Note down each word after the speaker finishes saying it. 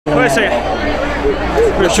Wait a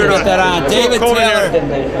second. Pretty sure to get that on. David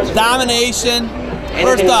Taylor, domination.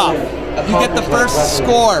 First off, you get the first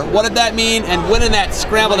score. What did that mean? And winning that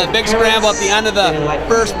scramble, that big scramble at the end of the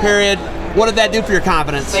first period, what did that do for your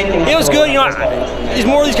confidence? It was good. You know, there's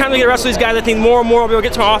more of these kind of wrestle these guys. I think more and more I'll be able to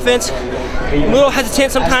get to my offense. I'm a little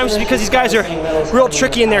hesitant sometimes because these guys are real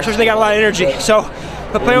tricky in there, especially when they got a lot of energy. So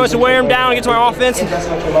my plan was to wear them down and get to my offense and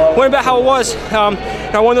worry about how it was.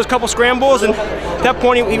 I won those couple scrambles, and at that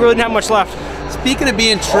point he really didn't have much left. Speaking of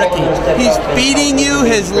being tricky, he's feeding you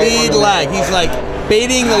his lead leg. He's like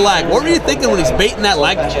baiting the leg. What were you thinking when he's baiting that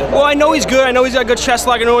leg? Well, I know he's good. I know he's got a good chest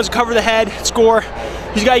lock. I know he's cover the head, score.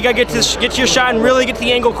 You got to get to your shot and really get to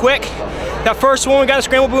the angle quick. That first one, we got a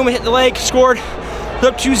scramble boom, hit the leg, scored,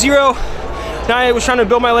 up 2-0. Now I was trying to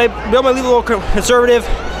build my lead a little conservative.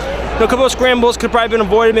 A couple of scrambles could have probably been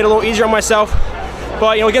avoided, made it a little easier on myself.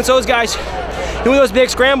 But you know, against those guys, doing those big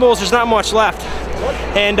scrambles, there's not much left.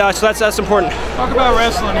 And so that's important. Talk about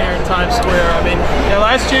wrestling here in Times Square. I mean,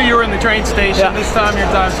 last year you were in the train station, this time you're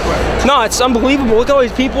in Times Square. No, it's unbelievable. Look at all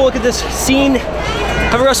these people, look at this scene.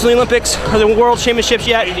 I haven't wrestled in the Olympics or the World Championships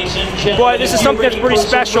yet, but this is something that's pretty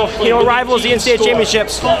special. You know, rivals the NCAA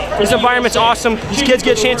Championships. This environment's awesome. These kids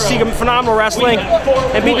get a chance to see phenomenal wrestling,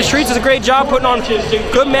 and Beat the Streets does a great job putting on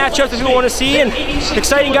good matchups that people want to see, and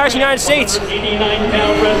exciting guys from the United States.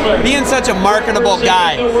 Being such a marketable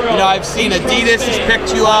guy, you know, I've seen Adidas has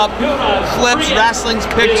picked you up, Flips Wrestling's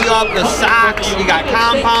picked you up, the socks, you got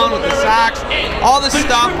Compound with the socks, all this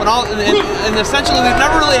stuff, and essentially we've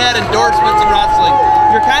never really had endorsements in wrestling.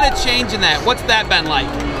 You're kind of changing that. What's that been like?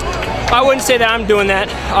 I wouldn't say that I'm doing that.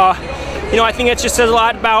 You know, I think it just says a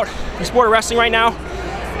lot about the sport of wrestling right now.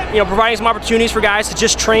 You know, providing some opportunities for guys to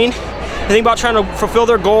just train and think about trying to fulfill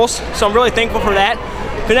their goals. So I'm really thankful for that.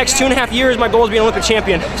 For the next 2.5 years, my goal is to be an Olympic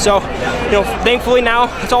champion. So, you know, thankfully now,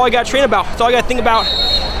 that's all I got to train about. That's all I got to think about.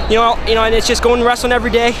 You know, and it's just going and wrestling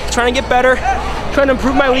every day, trying to get better, trying to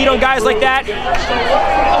improve my lead on guys like that.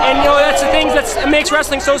 And you know, that's the things that makes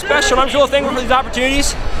wrestling so special. I'm just really thankful for these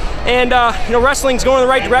opportunities. And you know, wrestling's going in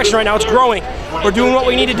the right direction right now. It's growing. We're doing what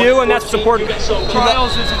we need to do, and that's what's important.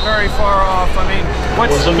 Trials isn't very far off. I mean,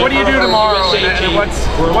 what do you do tomorrow?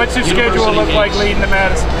 And what's your schedule look like leading to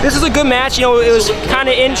Madison? This is a good match. You know, it was kind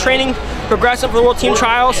of in training, progressing for the World Team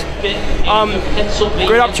Trials.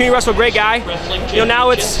 Great opportunity to wrestle a great guy. You know, now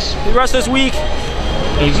it's the rest of this week.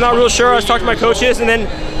 I'm not real sure. I was talking to my coaches, and then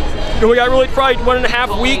you know, we got really probably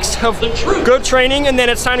 1.5 weeks of good training, and then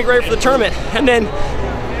it's time to get ready for the tournament. And then,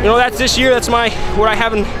 you know, that's this year. That's what I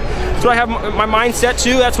have my mindset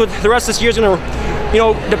to. That's what the rest of this year is going to, you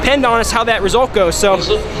know, depend on is how that result goes. So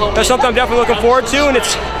that's something I'm definitely looking forward to, and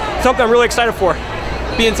it's something I'm really excited for.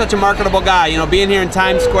 Being such a marketable guy, you know, being here in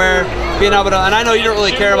Times Square, being able to, and I know you don't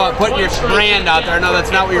really care about putting your brand out there. I know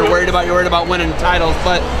that's not what you're worried about. You're worried about winning titles,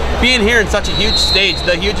 but being here in such a huge stage,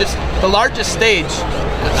 the largest stage,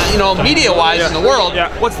 you know, media-wise in the world,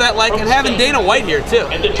 what's that like? And having Dana White here too.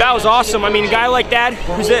 That was awesome. I mean, a guy like that,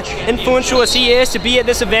 who's as influential as he is, to be at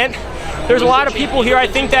this event. There's a lot of people here, I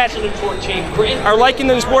think, that are liking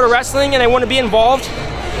the sport of wrestling and they want to be involved.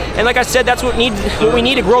 And like I said, that's what we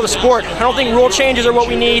need to grow the sport. I don't think rule changes are what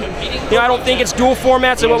we need. You know, I don't think it's dual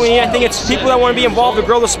formats are what we need. I think it's people that want to be involved to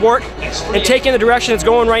grow the sport and take in the direction it's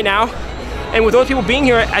going right now. And with those people being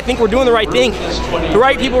here, I think we're doing the right thing. The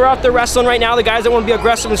right people are out there wrestling right now, the guys that want to be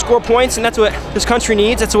aggressive and score points, and that's what this country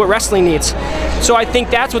needs, that's what wrestling needs. So I think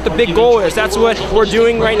that's what the big goal is. That's what we're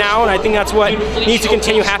doing right now, and I think that's what needs to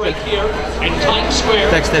continue happening.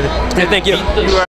 Thanks, David. Yeah, thank you.